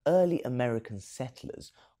 Even early American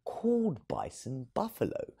settlers called bison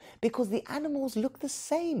buffalo because the animals look the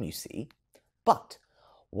same, you see. But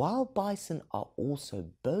while bison are also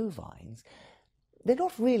bovines, they're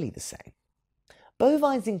not really the same.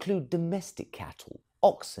 Bovines include domestic cattle,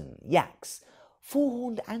 oxen, yaks,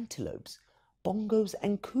 four-horned antelopes, bongos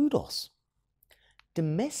and kudos.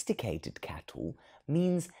 Domesticated cattle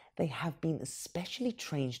means they have been especially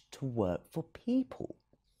trained to work for people.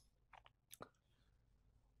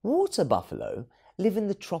 Water buffalo live in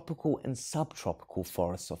the tropical and subtropical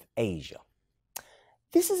forests of Asia.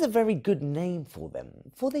 This is a very good name for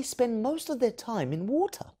them, for they spend most of their time in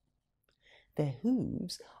water. Their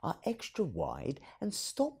hooves are extra wide and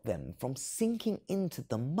stop them from sinking into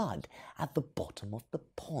the mud at the bottom of the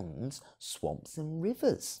ponds, swamps and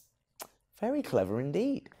rivers. Very clever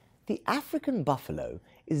indeed. The African buffalo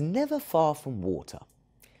is never far from water.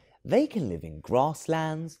 They can live in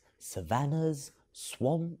grasslands, savannas,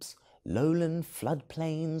 swamps, lowland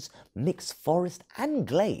floodplains, mixed forest and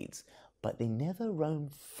glades, but they never roam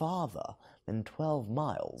farther than 12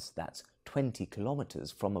 miles, that's 20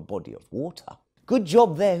 kilometers from a body of water. Good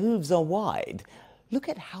job their hooves are wide. Look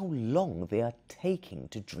at how long they are taking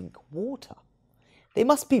to drink water. They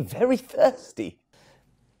must be very thirsty.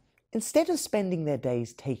 Instead of spending their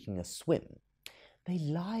days taking a swim, they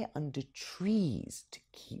lie under trees to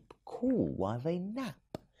keep cool while they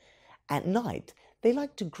nap. At night, they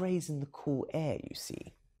like to graze in the cool air, you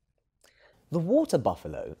see. The water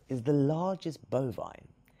buffalo is the largest bovine.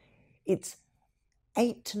 It's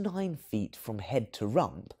 8 to 9 feet from head to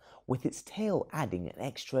rump, with its tail adding an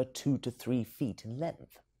extra 2 to 3 feet in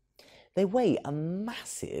length. They weigh a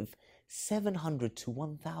massive 700 to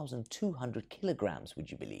 1,200 kilograms,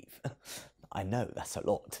 would you believe? I know, that's a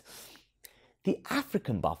lot. The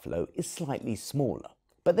African buffalo is slightly smaller,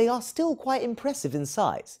 but they are still quite impressive in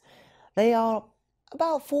size. They are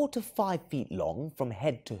about 4 to 5 feet long from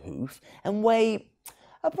head to hoof and weigh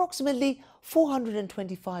approximately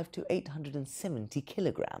 425 to 870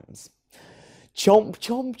 kilograms. Chomp,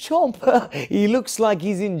 chomp, chomp. He looks like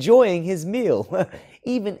he's enjoying his meal,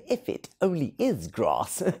 even if it only is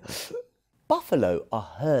grass. Buffalo are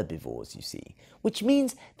herbivores, you see, which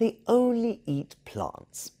means they only eat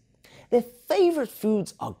plants. Their favourite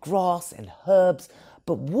foods are grass and herbs,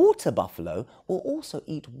 but water buffalo will also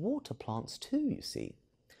eat water plants too, you see.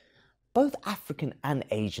 Both African and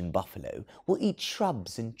Asian buffalo will eat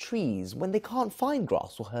shrubs and trees when they can't find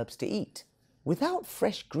grass or herbs to eat. Without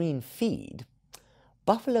fresh green feed,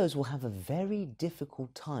 buffaloes will have a very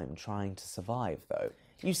difficult time trying to survive though.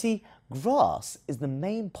 You see, grass is the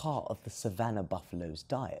main part of the savanna buffalo's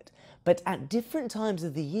diet, but at different times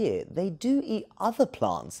of the year they do eat other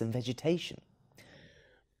plants and vegetation.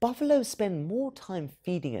 Buffaloes spend more time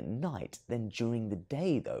feeding at night than during the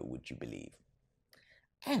day though, would you believe?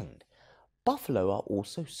 And buffalo are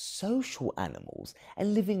also social animals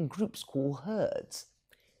and live in groups called herds.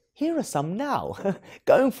 Here are some now,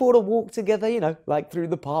 going for a walk together, you know, like through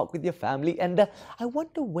the park with your family, and I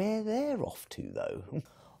wonder where they're off to though.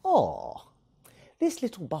 Oh, this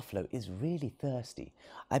little buffalo is really thirsty.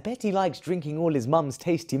 I bet he likes drinking all his mum's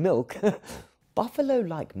tasty milk. Buffalo,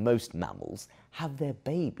 like most mammals, have their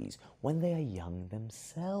babies when they are young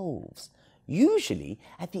themselves, usually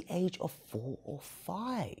at the age of 4 or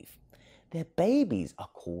 5. Their babies are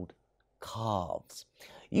called calves.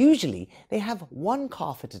 Usually they have one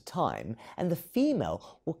calf at a time, and the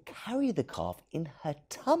female will carry the calf in her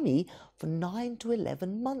tummy for 9 to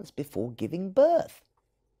 11 months before giving birth.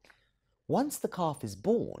 Once the calf is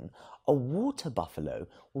born, a water buffalo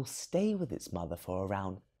will stay with its mother for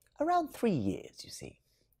around 3 years, you see.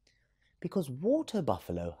 Because water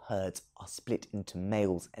buffalo herds are split into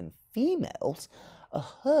males and females, a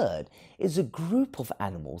herd is a group of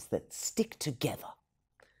animals that stick together.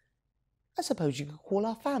 I suppose you could call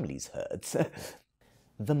our families herds.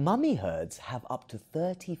 The mummy herds have up to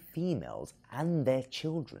 30 females and their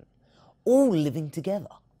children, all living together.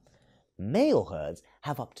 Male herds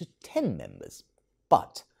have up to 10 members,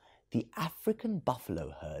 but the African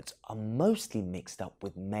buffalo herds are mostly mixed up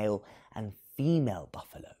with male and female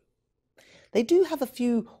buffalo. They do have a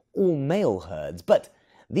few all-male herds, but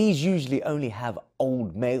these usually only have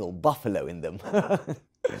old male buffalo in them.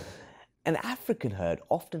 An African herd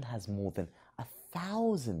often has more than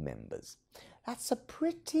 1,000 members. That's a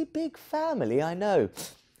pretty big family, I know.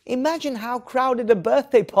 Imagine how crowded a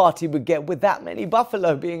birthday party would get with that many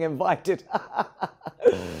buffalo being invited.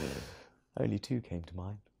 Only 2 came to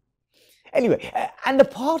mind. Anyway, and a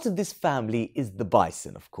part of this family is the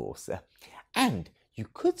bison, of course. And you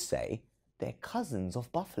could say they're cousins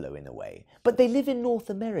of buffalo in a way. But they live in North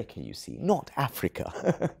America, you see, not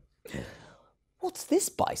Africa. What's this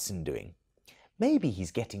bison doing? Maybe he's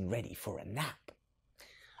getting ready for a nap.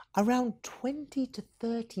 Around 20 to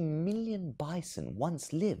 30 million bison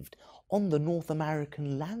once lived on the North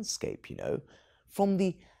American landscape, you know, from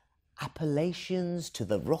the Appalachians to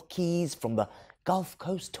the Rockies, from the Gulf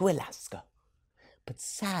Coast to Alaska. But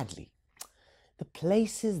sadly, the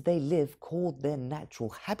places they live called their natural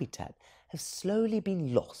habitat have slowly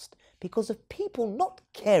been lost because of people not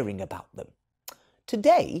caring about them.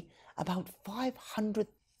 Today, about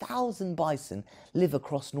 500,000 bison live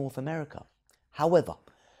across North America. However,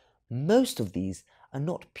 most of these are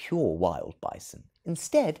not pure wild bison.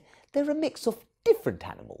 Instead, they're a mix of different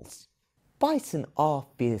animals. Bison are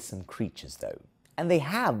fearsome creatures though, and they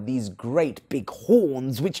have these great big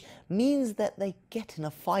horns, which means that they get in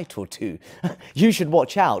a fight or two. You should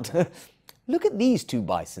watch out. Look at these 2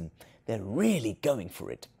 bison. They're really going for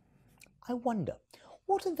it. I wonder,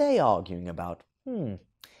 what are they arguing about?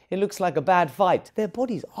 It looks like a bad fight. Their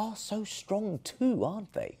bodies are so strong too,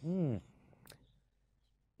 aren't they?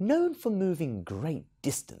 Known for moving great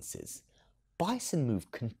distances, bison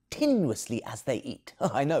move continuously as they eat.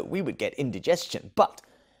 I know, we would get indigestion, but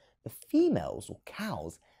the females or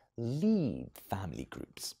cows lead family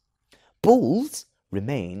groups. Bulls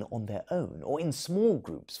remain on their own or in small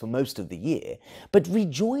groups for most of the year, but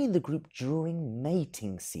rejoin the group during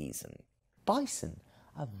mating season. Bison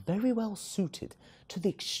are very well suited to the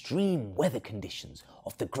extreme weather conditions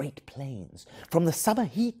of the Great Plains, from the summer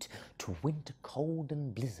heat to winter cold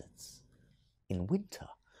and blizzards. In winter,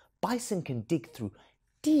 bison can dig through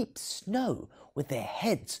deep snow with their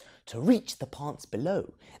heads to reach the plants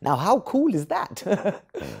below. Now, how cool is that?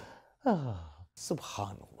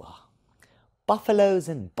 Subhanallah. Buffaloes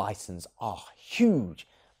and bisons are huge,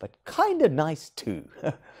 but kinda nice too.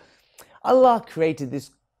 Allah created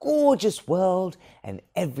this gorgeous world and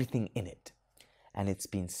everything in it. And it's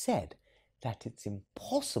been said that it's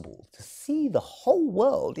impossible to see the whole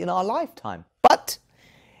world in our lifetime. But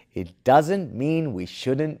it doesn't mean we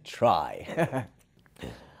shouldn't try.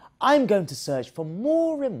 I'm going to search for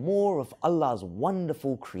more and more of Allah's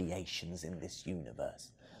wonderful creations in this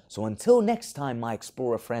universe. So until next time, my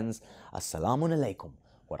explorer friends, Assalamu alaikum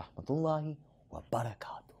wa rahmatullahi wa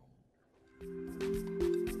barakatuh.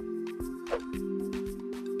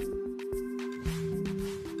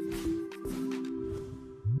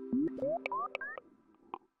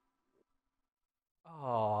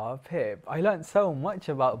 Oh, Pip, I learned so much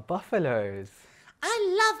about buffaloes.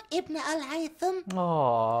 I love Ibn al-Haytham.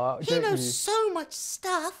 Oh, He knows so much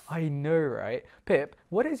stuff. I know, right? Pip,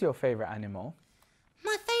 what is your favorite animal?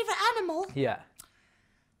 My favourite animal? Yeah.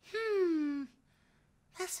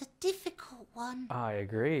 That's a difficult one. I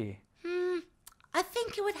agree. I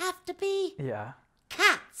think it would have to be Yeah.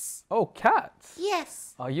 cats. Oh, cats?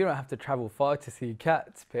 Yes. Oh, you don't have to travel far to see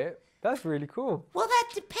cats, Pip. That's really cool. Well, that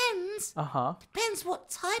depends. Uh-huh. Depends what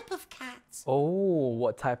type of cats. Oh,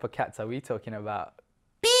 what type of cats are we talking about?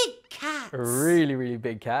 Big cats. Really, really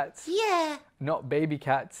big cats? Yeah. Not baby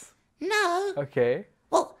cats? No. Okay.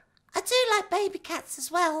 Well, I do like baby cats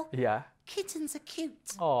as well. Yeah. Kittens are cute.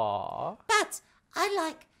 Aww. But I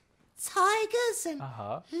like tigers and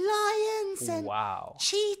lions and Wow.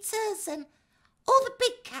 cheetahs and all the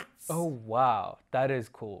big cats. Oh, wow. That is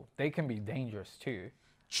cool. They can be dangerous too.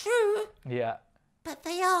 True, Yeah. but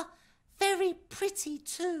they are very pretty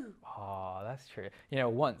too. Oh, that's true. You know,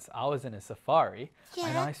 once I was in a safari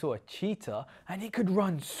and Yeah. I saw a cheetah and he could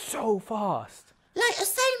run so fast. Like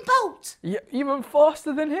Usain Bolt. Yeah, even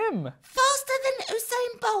faster than him. Faster than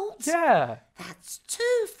Usain Bolt. Yeah. That's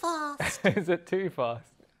too fast. Is it too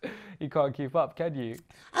fast? You can't keep up, can you?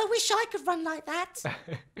 I wish I could run like that.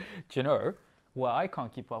 Do you know what I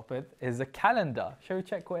can't keep up with is a calendar. Shall we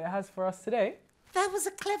check what it has for us today? That was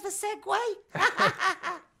a clever segue.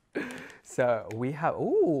 So we have,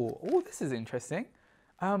 oh, this is interesting.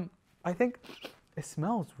 I think it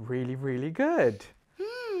smells really, really good.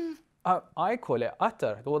 I call it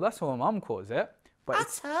attar. Well, that's what my mum calls it. But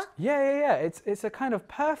Attar? Yeah. It's a kind of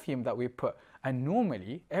perfume that we put. And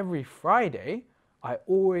normally, every Friday, I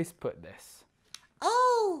always put this.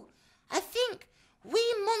 Oh, I think we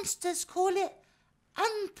monsters call it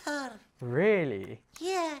antar. Really?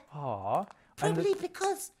 Yeah, Aw. probably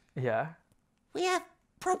because Yeah. we have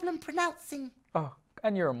problem pronouncing Oh,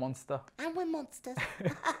 and you're a monster. and we're monsters.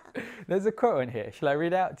 There's a quote in here. Shall I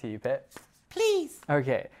read it out to you, Pip? Please.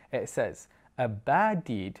 Okay, it says, a bad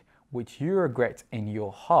deed which you regret in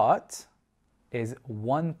your heart is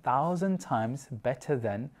 1,000 times better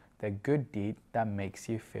than the good deed that makes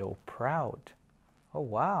you feel proud. Oh,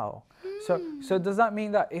 wow. So does that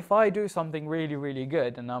mean that if I do something really, really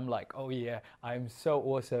good and I'm like, oh yeah, I'm so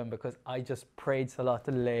awesome because I just prayed Salat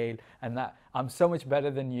al-Layl and that I'm so much better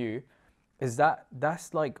than you,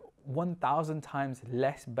 that's like 1,000 times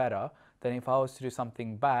less better than if I was to do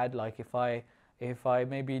something bad, like if I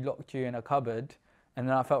maybe locked you in a cupboard and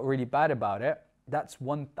then I felt really bad about it, that's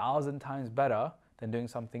 1,000 times better than doing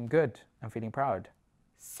something good and feeling proud.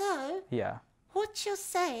 So, Yeah, what you're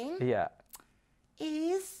saying yeah,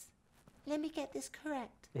 is, let me get this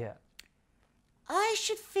correct. yeah, I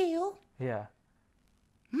should feel yeah,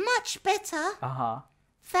 much better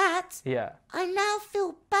that yeah, I now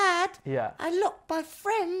feel bad yeah, I locked my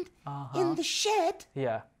friend in the shed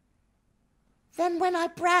yeah. than when I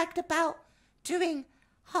bragged about doing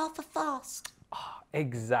half a fast.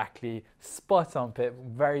 Exactly. Spot on, Pip.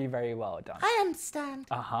 Very, very well done. I understand.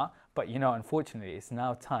 But you know, unfortunately, it's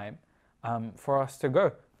now time for us to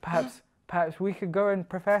go. Perhaps we could go and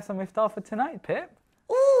prepare some iftar for tonight, Pip.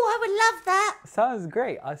 Oh, I would love that. Sounds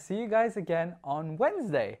great. I'll see you guys again on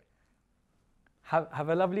Wednesday. Have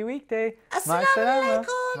a lovely weekday. Assalamu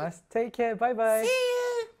alaikum. Take care. Bye bye. See you.